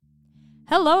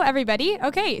Hello, everybody.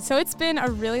 Okay, so it's been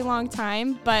a really long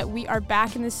time, but we are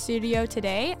back in the studio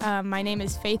today. My name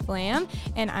is Faith Lamb,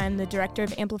 and I'm the director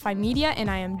of Amplify Media, and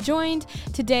I am joined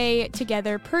today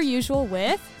together, per usual,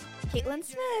 with Caitlin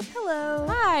Smith. Hello.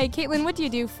 Hi, Caitlin. What do you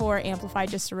do for Amplify?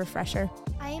 Just a refresher.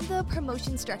 I am the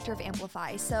promotions director of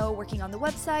Amplify, so working on the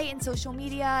website and social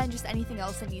media and just anything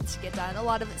else that needs to get done. A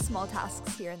lot of small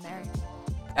tasks here and there.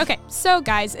 Okay, so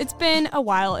guys, it's been a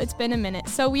while. It's been a minute.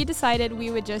 So we decided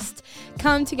we would just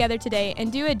come together today and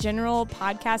do a general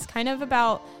podcast kind of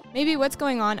about maybe what's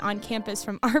going on campus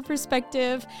from our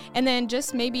perspective, and then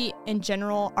just maybe in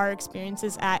general our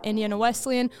experiences at Indiana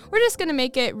Wesleyan. We're just going to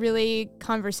make it really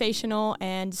conversational,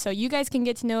 and so you guys can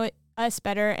get to know us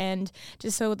better, and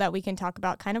just so that we can talk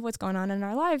about kind of what's going on in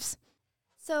our lives.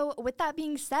 So with that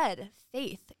being said,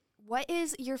 Faith, what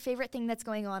is your favorite thing that's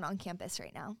going on campus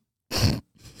right now?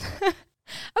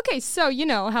 Okay, so you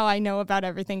know how I know about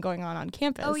everything going on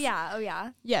campus. Oh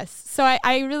yeah. Yes. So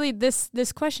I really, this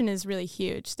question is really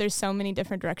huge. There's so many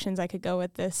different directions I could go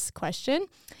with this question.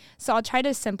 So I'll try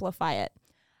to simplify it.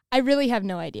 I really have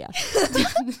no idea.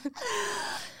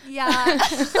 Yeah,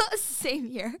 same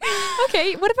here.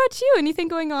 Okay, what about you? Anything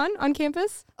going on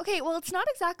campus? Okay, well, it's not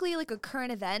exactly like a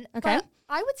current event, okay, but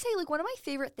I would say like one of my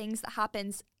favorite things that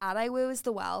happens at IWU is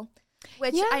the Well,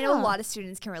 which yeah. I know a lot of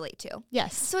students can relate to.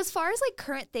 Yes. So as far as like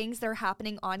current things that are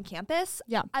happening on campus,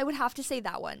 yeah, I would have to say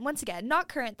that one. Once again, not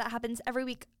current. That happens every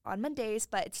week on Mondays,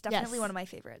 but it's definitely yes. one of my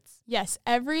favorites. Yes.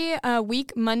 Every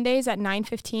week, Mondays at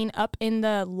 9:15 up in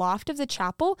the loft of the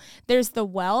chapel, there's the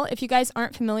Well. If you guys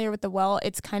aren't familiar with the Well,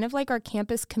 it's kind of like our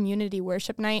campus community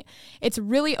worship night. It's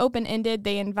really open-ended.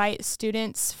 They invite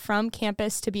students from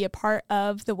campus to be a part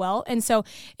of the Well. And so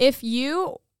if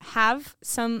you have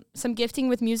some gifting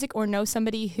with music or know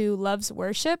somebody who loves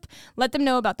worship, let them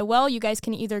know about the Well. You guys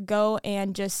can either go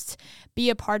and just be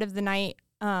a part of the night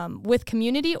with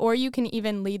community, or you can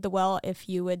even lead the Well if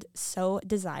you would so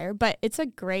desire. But it's a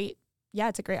great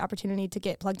opportunity to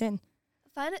get plugged in.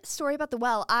 Fun story about the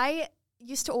Well. I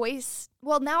used to always,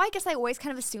 now I guess I always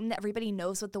kind of assume that everybody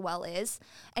knows what the Well is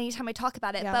anytime I talk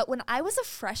about it. Yeah. But when I was a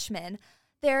freshman,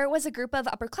 there was a group of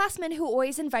upperclassmen who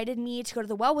always invited me to go to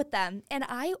the Well with them. And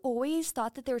I always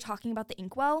thought that they were talking about the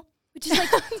Inkwell, which is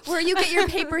like where you get your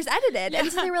papers edited. Yeah.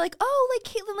 And so they were like, oh,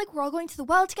 like Caitlin, like we're all going to the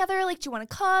Well together. Like, do you want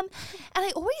to come? And I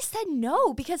always said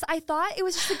no, because I thought it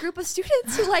was just a group of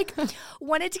students who like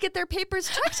wanted to get their papers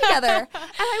checked together. And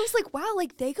I was like, wow,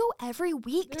 like they go every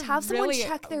week to have someone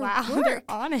check their work. They're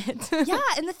on it. Yeah.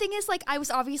 And the thing is, like, I was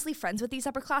obviously friends with these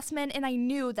upperclassmen, and I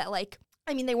knew that like,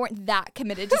 they weren't that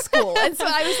committed to school. And so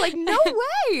I was like, no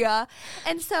way.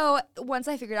 And so once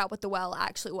I figured out what the Well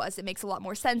actually was, it makes a lot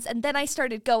more sense. And then I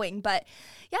started going. But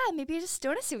yeah, maybe I just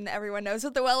don't assume that everyone knows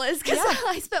what the Well is, because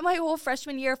I spent my whole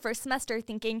freshman year, first semester,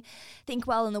 thinking the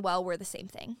Inkwell and the Well were the same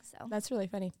thing. So that's really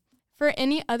funny. For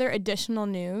any other additional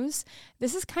news,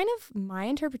 this is kind of my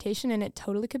interpretation, and it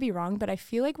totally could be wrong, but I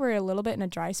feel like we're a little bit in a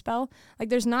dry spell. Like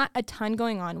there's not a ton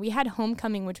going on. We had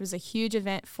homecoming, which was a huge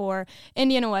event for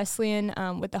Indiana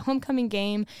Wesleyan with the homecoming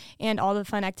game and all the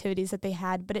fun activities that they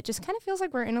had, but it just kind of feels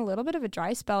like we're in a little bit of a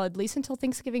dry spell, at least until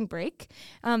Thanksgiving break.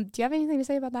 Do you have anything to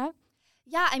say about that?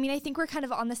 Yeah, I think we're kind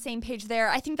of on the same page there.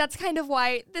 I think that's kind of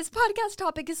why this podcast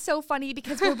topic is so funny,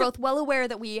 because we're both well aware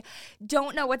that we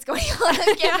don't know what's going on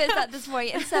campus at this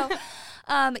point. And so,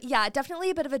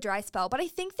 definitely a bit of a dry spell. But I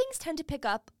think things tend to pick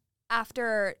up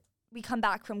after we come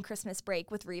back from Christmas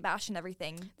break with Rebash and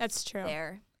everything. That's true.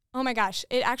 There. Oh my gosh.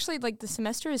 It actually, like, the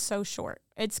semester is so short.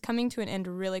 It's coming to an end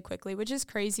really quickly, which is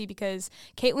crazy because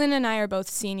Caitlin and I are both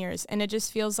seniors, and it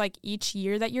just feels like each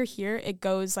year that you're here, it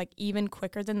goes like even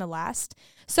quicker than the last.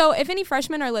 So if any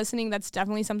freshmen are listening, that's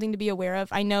definitely something to be aware of.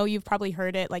 I know you've probably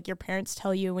heard it, like your parents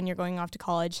tell you when you're going off to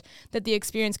college, that the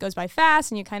experience goes by fast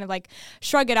and you kind of like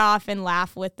shrug it off and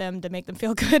laugh with them to make them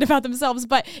feel good about themselves.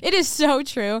 But it is so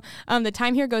true. The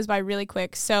time here goes by really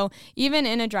quick. So even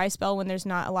in a dry spell when there's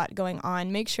not a lot going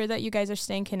on, make sure that you guys are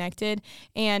staying connected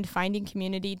and finding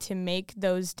community to make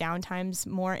those downtimes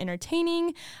more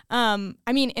entertaining.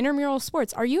 Intramural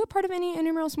sports. Are you a part of any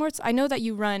intramural sports? I know that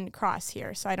you run cross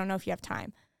here, so I don't know if you have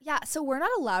time. Yeah, so we're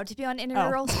not allowed to be on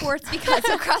intramural sports because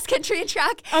of cross country and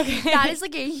track. Okay. That is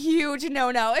like a huge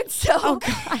no-no. And so oh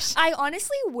gosh, I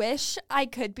honestly wish I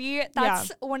could be.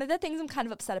 That's one of the things I'm kind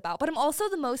of upset about. But I'm also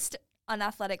the most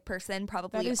unathletic person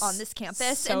probably on this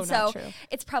campus. So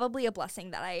it's probably a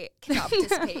blessing that I cannot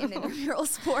participate in intramural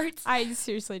sports. I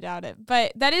seriously doubt it.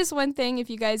 But that is one thing, if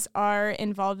you guys are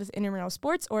involved with intramural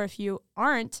sports, or if you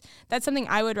aren't, that's something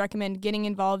I would recommend getting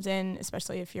involved in,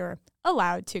 especially if you're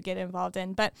allowed to get involved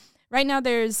in. But right now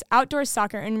there's outdoor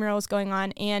soccer intramurals going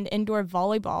on and indoor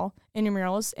volleyball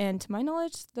intramurals. And to my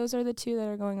knowledge, those are the two that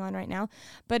are going on right now.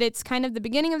 But it's kind of the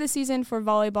beginning of the season for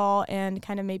volleyball and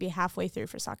kind of maybe halfway through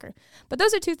for soccer. But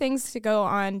those are two things to go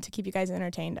on to keep you guys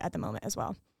entertained at the moment as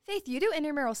well. Faith, you do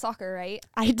intramural soccer, right?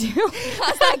 I do.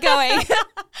 How's that going?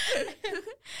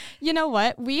 You know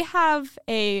what? We have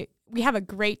a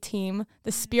great team.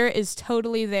 The spirit is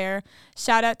totally there.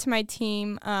 Shout out to my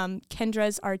team.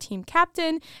 Kendra's our team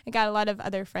captain. I got a lot of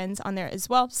other friends on there as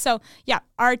well. So yeah,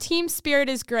 our team spirit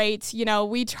is great. You know,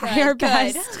 we try our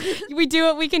best. We do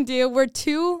what we can do. We're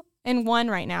 2-1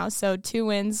 right now. So 2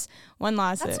 wins, 1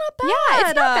 loss. That's not bad. Yeah,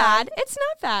 it's not bad. It's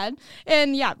not bad.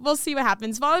 And yeah, we'll see what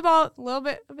happens. Volleyball, a little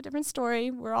bit of a different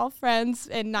story. We're all friends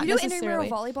and not necessarily. You do intramural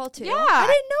volleyball too? Yeah. I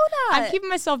didn't know that. I'm keeping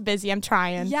myself busy. I'm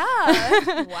trying.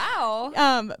 Yeah.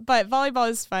 Wow. But volleyball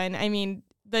is fun. I mean,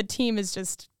 the team is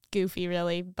just goofy,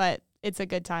 really, but it's a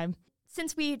good time.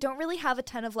 Since we don't really have a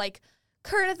ton of like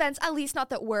current events, at least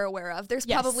not that we're aware of, there's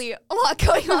Yes. probably a lot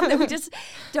going on that we just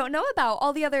don't know about.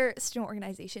 All the other student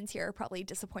organizations here are probably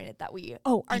disappointed that we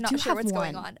are not sure what's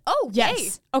going on. Oh, yes. yay.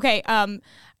 Okay.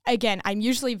 Again, I'm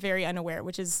usually very unaware,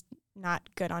 which is not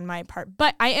good on my part,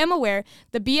 but I am aware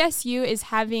the BSU is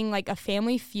having like a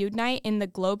family feud night in the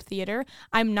Globe Theater.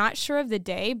 I'm not sure of the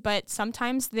day, but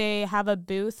sometimes they have a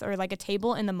booth or like a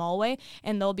table in the mallway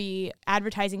and they'll be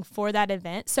advertising for that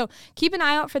event. So keep an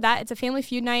eye out for that. It's a family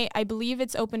feud night. I believe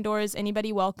it's open doors,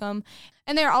 anybody welcome.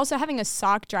 And they're also having a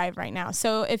sock drive right now.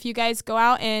 So if you guys go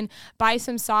out and buy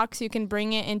some socks, you can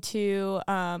bring it into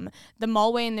the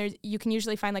mallway and you can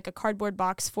usually find like a cardboard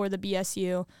box for the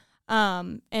BSU.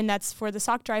 And that's for the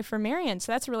sock drive for Marion.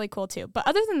 So that's really cool too. But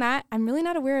other than that, I'm really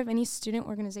not aware of any student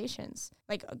organizations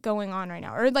like going on right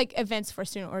now or like events for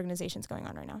student organizations going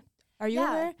on right now. Are you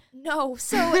aware? No.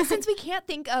 So since we can't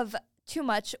think of too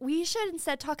much, we should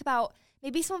instead talk about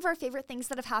maybe some of our favorite things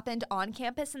that have happened on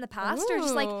campus in the past or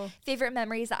just like favorite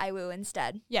memories at IWU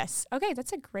instead. Yes. Okay.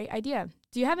 That's a great idea.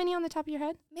 Do you have any on the top of your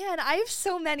head? Man, I have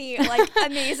so many like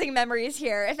amazing memories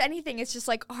here. If anything, it's just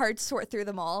like hard to sort through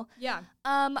them all. Yeah.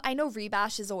 I know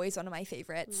Rebash is always one of my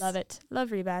favorites. Love it. Love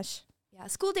Rebash. Yeah,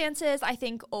 school dances, I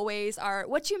think, always are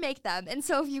what you make them. And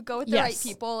so if you go with the right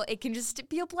people, it can just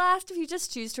be a blast if you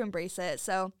just choose to embrace it.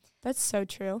 So that's so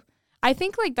true. I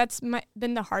think like that's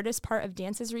been the hardest part of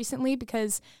dances recently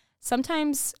because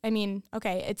sometimes, I mean,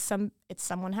 okay, it's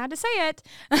someone had to say it,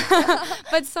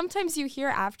 but sometimes you hear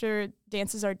after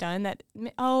dances are done that,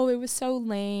 oh, it was so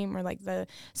lame or like the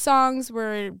songs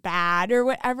were bad or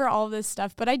whatever, all this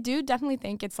stuff. But I do definitely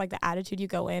think it's like the attitude you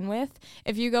go in with.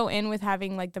 If you go in with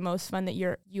having like the most fun that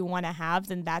you want to have,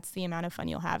 then that's the amount of fun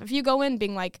you'll have. If you go in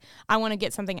being like, I want to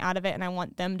get something out of it and I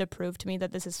want them to prove to me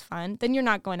that this is fun, then you're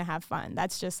not going to have fun.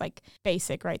 That's just like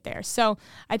basic right there. So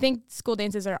I think school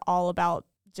dances are all about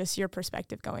just your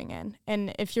perspective going in.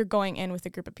 And if you're going in with a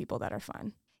group of people that are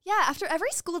fun. Yeah, after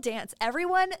every school dance,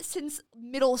 everyone since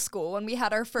middle school, when we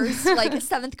had our first like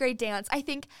 7th grade dance, I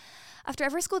think after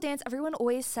every school dance, everyone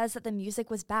always says that the music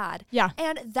was bad. Yeah.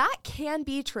 And that can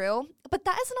be true, but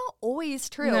that is not always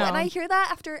true. No. And I hear that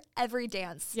after every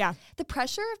dance. Yeah. The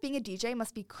pressure of being a DJ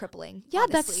must be crippling. Yeah,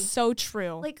 honestly. that's so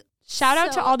true. Like, shout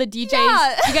out to all the DJs.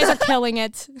 Yeah. You guys are killing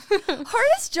it.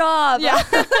 Hardest job. Yeah.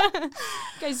 You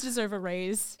guys deserve a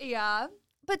raise. Yeah.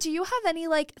 But do you have any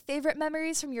like favorite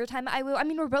memories from your time at IWU? I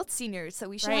mean, we're both seniors, so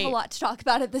we should have a lot to talk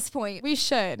about at this point. We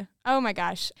should. Oh my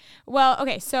gosh. Well,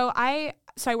 okay, so I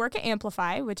work at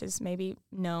Amplify, which is maybe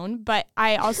known, but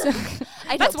I also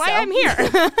that's why I'm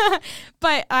here.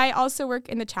 But I also work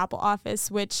in the chapel office,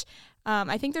 which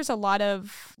I think there's a lot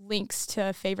of links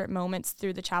to favorite moments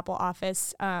through the chapel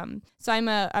office. So I'm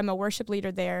a worship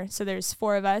leader there. So there's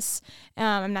 4 of us.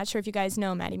 I'm not sure if you guys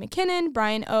know Maddie McKinnon,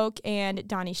 Brian Oak, and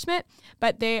Donnie Schmidt,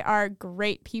 but they are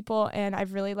great people, and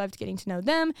I've really loved getting to know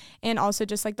them, and also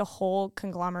just like the whole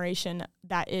conglomeration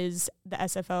that is the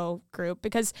SFO group.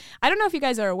 Because I don't know if you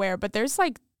guys are aware, but there's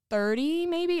like 30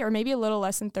 maybe, or maybe a little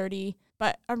less than 30,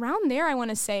 but around there, I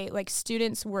want to say like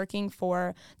students working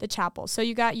for the chapel. So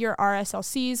you got your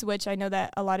RSLCs, which I know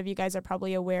that a lot of you guys are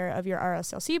probably aware of your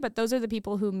RSLC, but those are the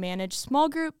people who manage small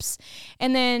groups.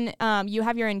 And then you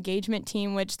have your engagement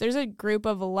team, which there's a group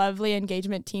of lovely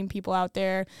engagement team people out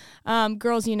there.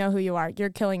 Girls, you know who you are. You're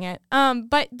killing it.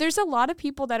 But there's a lot of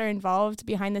people that are involved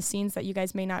behind the scenes that you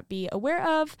guys may not be aware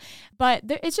of, but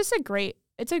it's just a great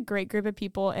group of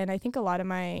people. And I think a lot of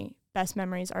my best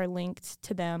memories are linked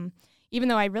to them, even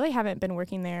though I really haven't been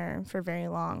working there for very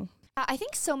long. I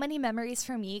think so many memories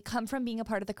for me come from being a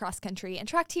part of the cross country and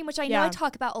track team, which I know I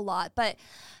talk about a lot, but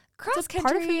cross country,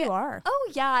 part of who you are.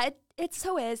 Oh yeah, it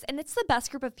so is. And it's the best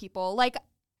group of people. Like,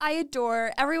 I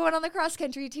adore everyone on the cross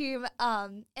country team.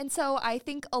 And so I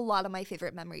think a lot of my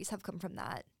favorite memories have come from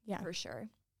that. Yeah, for sure.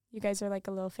 You guys are like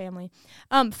a little family.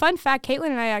 Fun fact,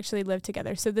 Caitlin and I actually live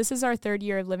together. So this is our 3rd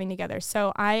year of living together.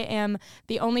 So I am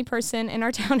the only person in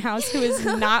our townhouse who is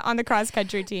not on the cross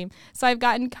country team. So I've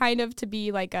gotten kind of to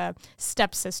be like a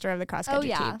stepsister of the cross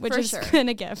country team, which has been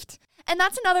a gift. And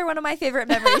that's another one of my favorite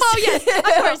memories. Oh, yes, of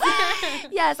course.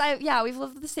 Yes, we've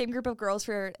lived with the same group of girls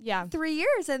for 3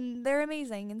 years, and they're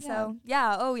amazing. And so,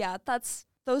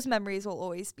 those memories will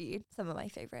always be some of my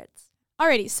favorites.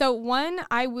 Alrighty, so one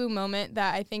I Woo moment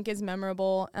that I think is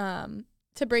memorable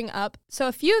to bring up. So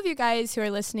a few of you guys who are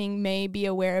listening may be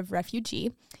aware of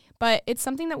Refugee, but it's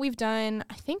something that we've done,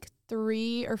 I think,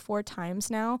 3 or 4 times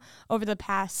now over the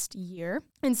past year.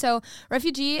 And so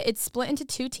Refugee, it's split into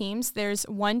 2 teams. There's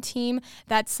one team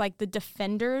that's like the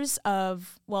defenders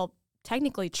of,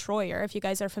 technically Troyer, if you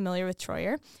guys are familiar with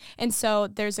Troyer. And so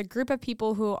there's a group of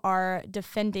people who are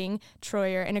defending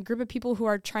Troyer and a group of people who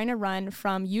are trying to run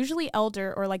from usually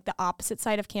Elder or like the opposite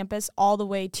side of campus all the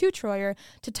way to Troyer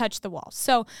to touch the wall.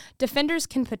 So defenders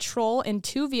can patrol in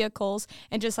 2 vehicles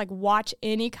and just like watch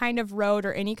any kind of road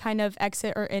or any kind of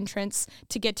exit or entrance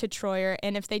to get to Troyer.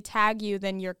 And if they tag you,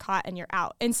 then you're caught and you're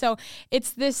out. And so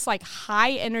it's this like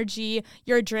high energy,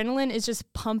 your adrenaline is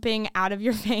just pumping out of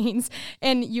your veins,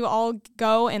 and you all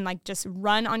go and like just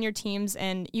run on your teams,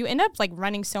 and you end up like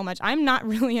running so much. I'm not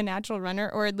really a natural runner,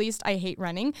 or at least I hate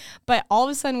running, but all of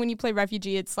a sudden when you play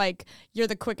Refugee, it's like you're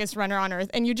the quickest runner on earth,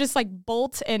 and you just like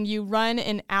bolt and you run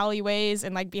in alleyways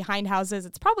and like behind houses.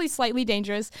 It's probably slightly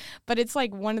dangerous, but it's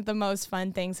like one of the most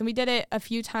fun things. And we did it a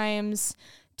few times,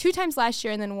 2 times last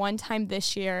year and then 1 time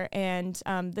this year. And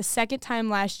the second time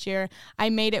last year,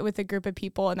 I made it with a group of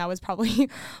people, and that was probably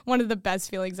one of the best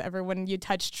feelings ever when you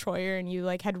touched Troyer and you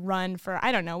like had run for,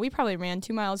 I don't know, we probably ran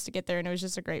 2 miles to get there, and it was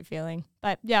just a great feeling.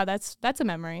 But yeah, that's a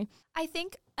memory. I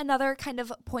think another kind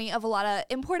of point of a lot of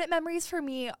important memories for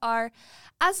me are,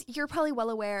 as you're probably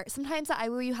well aware, sometimes at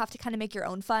IWU you have to kind of make your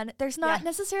own fun. There's not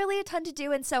necessarily a ton to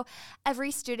do, and so every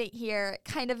student here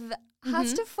kind of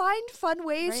has to find fun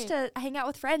ways to hang out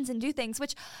with friends and do things,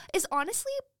 which is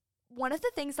honestly one of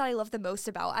the things that I love the most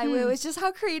about IWU is just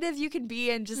how creative you can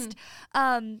be, and just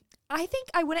I think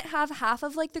I wouldn't have half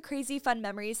of like the crazy fun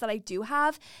memories that I do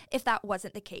have if that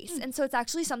wasn't the case. And so it's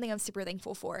actually something I'm super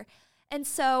thankful for. And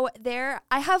so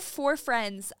I have 4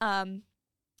 friends,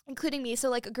 including me, so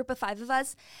like a group of 5 of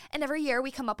us, and every year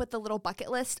we come up with a little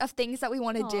bucket list of things that we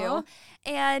want to do,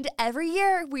 and every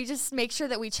year we just make sure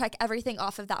that we check everything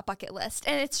off of that bucket list,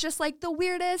 and it's just like the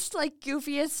weirdest, like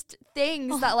goofiest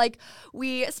things that like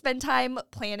we spend time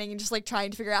planning and just like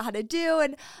trying to figure out how to do,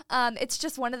 and it's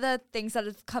just one of the things that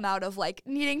have come out of like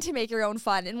needing to make your own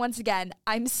fun, and once again,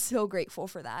 I'm so grateful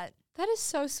for that. That is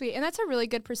so sweet. And that's a really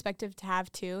good perspective to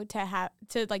have too,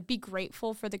 to like be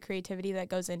grateful for the creativity that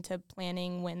goes into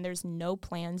planning when there's no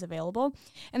plans available.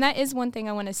 And that is one thing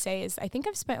I want to say is I think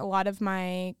I've spent a lot of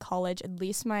my college, at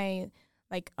least my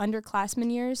like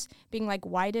underclassmen years, being like,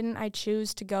 why didn't I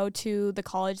choose to go to the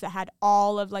college that had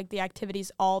all of like the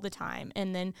activities all the time?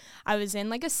 And then I was in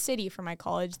like a city for my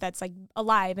college that's like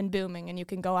alive and booming, and you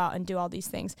can go out and do all these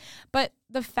things. But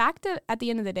the fact that at the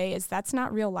end of the day is that's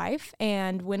not real life.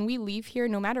 And when we leave here,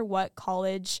 no matter what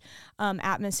college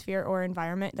atmosphere or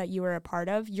environment that you are a part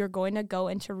of, you're going to go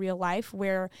into real life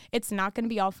where it's not going to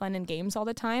be all fun and games all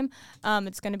the time.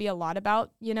 It's going to be a lot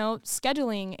about,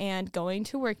 scheduling and going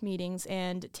to work meetings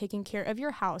and taking care of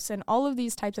your house and all of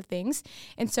these types of things.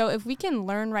 And so if we can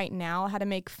learn right now how to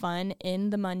make fun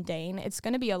in the mundane, it's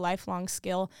going to be a lifelong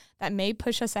skill that may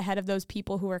push us ahead of those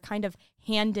people who are kind of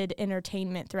handed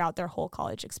entertainment throughout their whole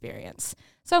college experience.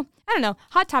 So, I don't know,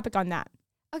 hot topic on that.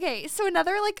 Okay, so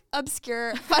another like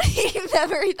obscure funny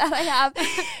memory that I have,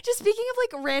 just speaking of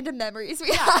like random memories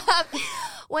we have,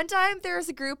 one time there was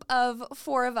a group of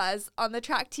 4 of us on the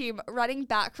track team running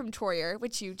back from Troyer,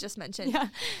 which you just mentioned,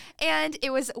 and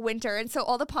it was winter, and so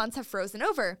all the ponds have frozen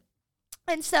over.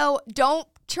 And so don't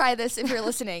try this if you're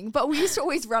listening, but we used to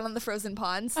always run on the frozen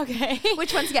ponds. Okay.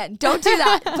 Which, once again, don't do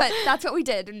that, but that's what we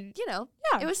did. And,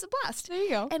 it was a blast. There you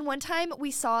go. And one time we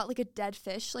saw like a dead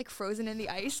fish, like frozen in the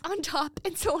ice on top.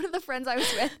 And so one of the friends I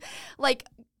was with, like,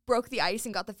 broke the ice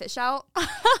and got the fish out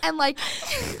and, like,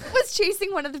 was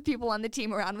chasing one of the people on the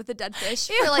team around with the dead fish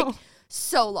for, like,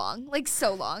 so long.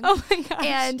 Oh, my gosh.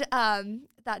 And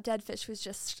that dead fish was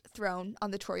just thrown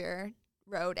on the Troyer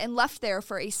road and left there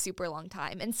for a super long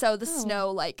time, and so the snow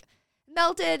like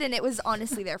melted, and it was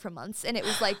honestly there for months, and it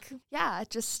was like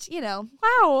just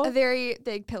wow, a very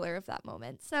big pillar of that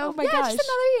moment. So oh my gosh, just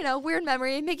another weird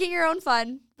memory, making your own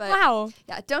fun. But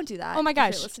don't do that. Oh my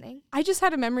gosh, if you're listening. I just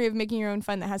had a memory of making your own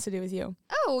fun that has to do with you.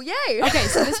 Oh yay. Okay,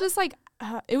 so this was like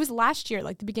it was last year,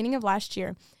 like the beginning of last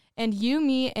year. And you,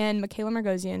 me, and Michaela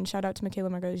Margosian, shout out to Michaela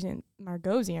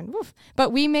Margosian, woof.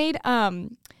 But we made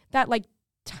that like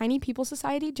Tiny People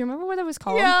Society. Do you remember what that was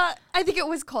called? Yeah, I think it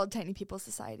was called Tiny People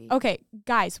Society. Okay,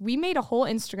 guys, we made a whole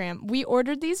Instagram. We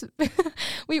ordered these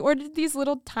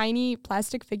little tiny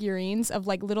plastic figurines of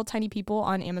like little tiny people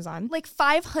on Amazon. Like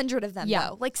 500 of them,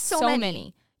 though. Like so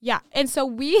many. Yeah, and so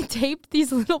we taped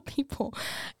these little people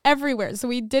everywhere. So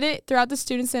we did it throughout the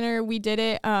student center. We did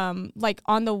it like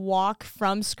on the walk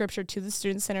from Scripture to the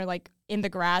student center, like in the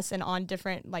grass and on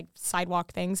different like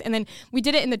sidewalk things. And then we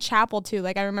did it in the chapel too.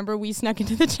 Like I remember we snuck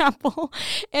into the chapel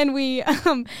and we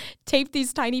taped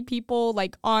these tiny people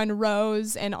like on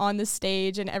rows and on the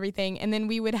stage and everything. And then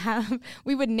we would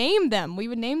name them. We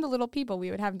would name the little people.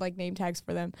 We would have like name tags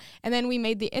for them. And then we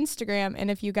made the Instagram. And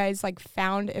if you guys like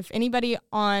if anybody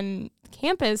on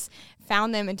campus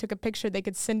found them and took a picture, they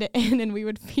could send it in and we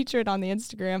would feature it on the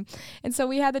Instagram. And so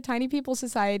we had the Tiny People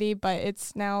Society, but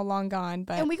it's now long gone.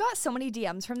 But and we got so many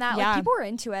DMs from that. Yeah. Like people were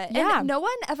into it. Yeah.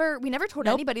 And we never told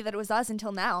anybody that it was us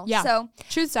until now. Yeah. So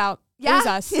truth's out. yeah. It was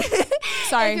us.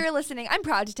 Sorry. If you're listening, I'm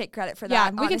proud to take credit for that. Yeah,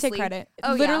 we honestly. can take credit.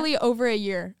 Oh, Literally over a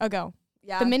year ago.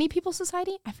 Yeah. The Mini People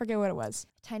Society? I forget what it was.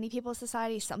 Tiny People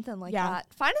Society, something like Yeah.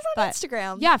 that. Find us on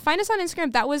Instagram. Yeah, find us on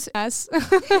Instagram. That was us.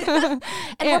 And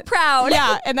we're proud.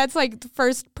 Yeah, and that's like the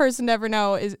first person to ever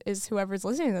know is whoever's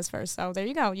listening to this first. So there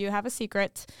you go. You have a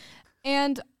secret.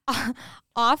 And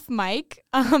off mic,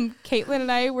 Caitlin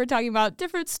and I were talking about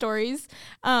different stories.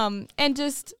 And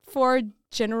just for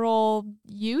general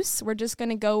use, we're just going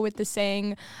to go with the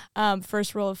saying,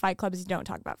 first rule of Fight Club is you don't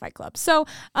talk about Fight Club. So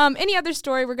any other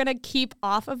story we're going to keep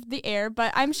off of the air,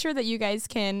 but I'm sure that you guys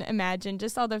can imagine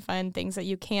just all the fun things that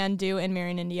you can do in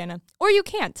Marion, Indiana, or you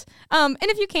can't. And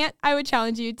if you can't, I would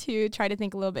challenge you to try to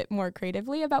think a little bit more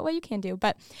creatively about what you can do.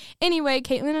 But anyway,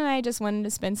 Caitlin and I just wanted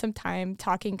to spend some time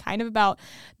talking kind of about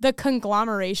the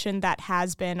conglomeration that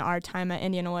has been our time at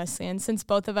Indiana Wesleyan, since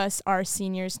both of us are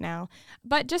seniors now.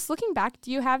 But just looking back,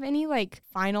 do you have any like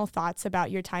final thoughts about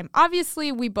your time?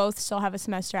 Obviously, we both still have a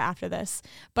semester after this,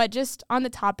 but just on the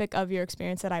topic of your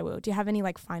experience at IWU, do you have any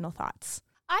like final thoughts?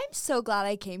 I'm so glad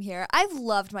I came here. I've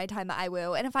loved my time at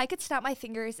IWU, and if I could snap my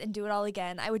fingers and do it all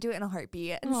again, I would do it in a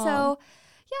heartbeat. And Aww. so,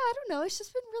 yeah, I don't know. It's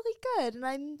just been really good, and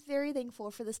I'm very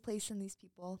thankful for this place and these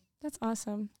people. That's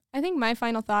awesome. I think my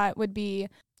final thought would be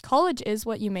college is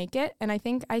what you make it. And I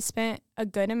think I spent a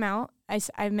good amount,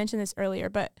 I mentioned this earlier,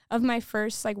 but of my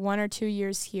first like 1 or 2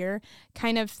 years here,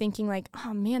 kind of thinking like,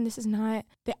 oh man, this is not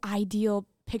the ideal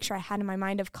picture I had in my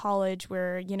mind of college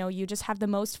where, you know, you just have the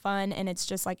most fun and it's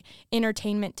just like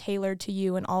entertainment tailored to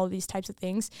you and all of these types of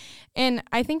things. And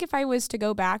I think if I was to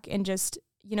go back and just,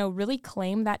 you know, really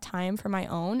claim that time for my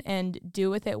own and do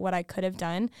with it what I could have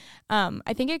done,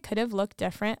 I think it could have looked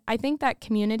different. I think that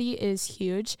community is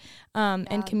huge,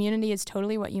 and community is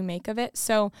totally what you make of it.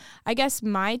 So I guess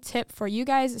my tip for you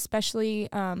guys, especially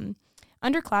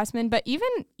underclassmen, but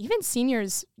even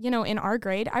seniors, you know, in our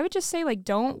grade, I would just say, like,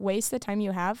 don't waste the time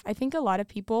you have. I think a lot of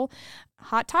people,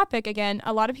 hot topic again,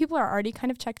 a lot of people are already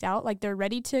kind of checked out, like they're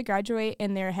ready to graduate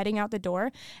and they're heading out the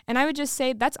door. And I would just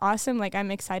say that's awesome. Like, I'm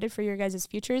excited for your guys'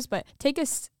 futures, but take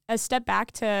a step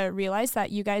back to realize that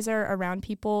you guys are around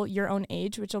people your own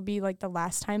age, which will be like the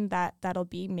last time that'll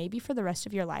be maybe for the rest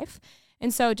of your life.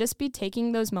 And so just be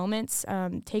taking those moments,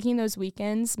 taking those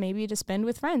weekends, maybe to spend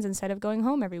with friends instead of going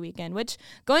home every weekend, which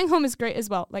going home is great as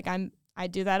well. Like I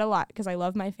do that a lot because I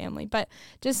love my family, but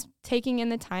just taking in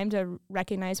the time to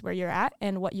recognize where you're at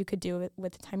and what you could do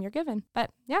with the time you're given.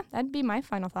 But yeah, that'd be my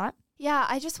final thought. Yeah,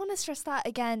 I just want to stress that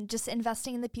again, just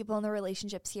investing in the people and the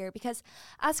relationships here, because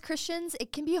as Christians,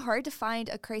 it can be hard to find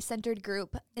a Christ-centered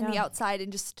group in the outside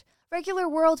and just regular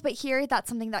world, but here that's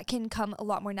something that can come a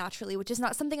lot more naturally, which is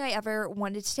not something I ever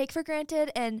wanted to take for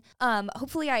granted, and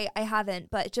hopefully I haven't,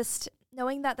 but just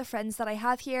knowing that the friends that I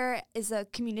have here is a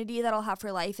community that I'll have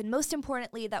for life, and most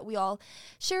importantly that we all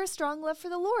share a strong love for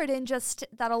the Lord, and just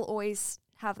that'll always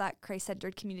have that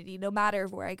Christ-centered community no matter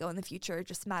where I go in the future. It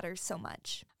just matters so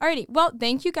much. Alrighty, well,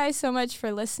 thank you guys so much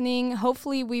for listening.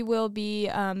 Hopefully we will be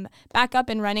back up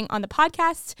and running on the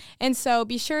podcast. And so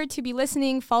be sure to be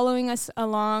listening, following us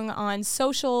along on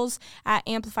socials at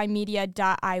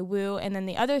amplifymedia.iwu, and then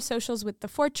the other socials with the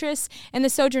Fortress and the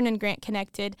Sojourn and Grant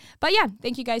connected. But yeah,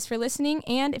 thank you guys for listening.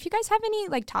 And if you guys have any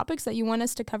like topics that you want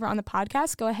us to cover on the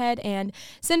podcast, go ahead and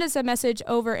send us a message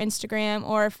over Instagram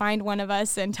or find one of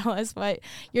us and tell us what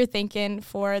you're thinking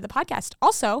for the podcast.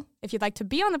 Also, if you'd like to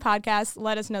be on the podcast,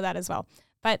 let us know that as well.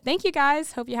 But thank you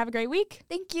guys. Hope you have a great week.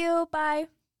 Thank you. Bye.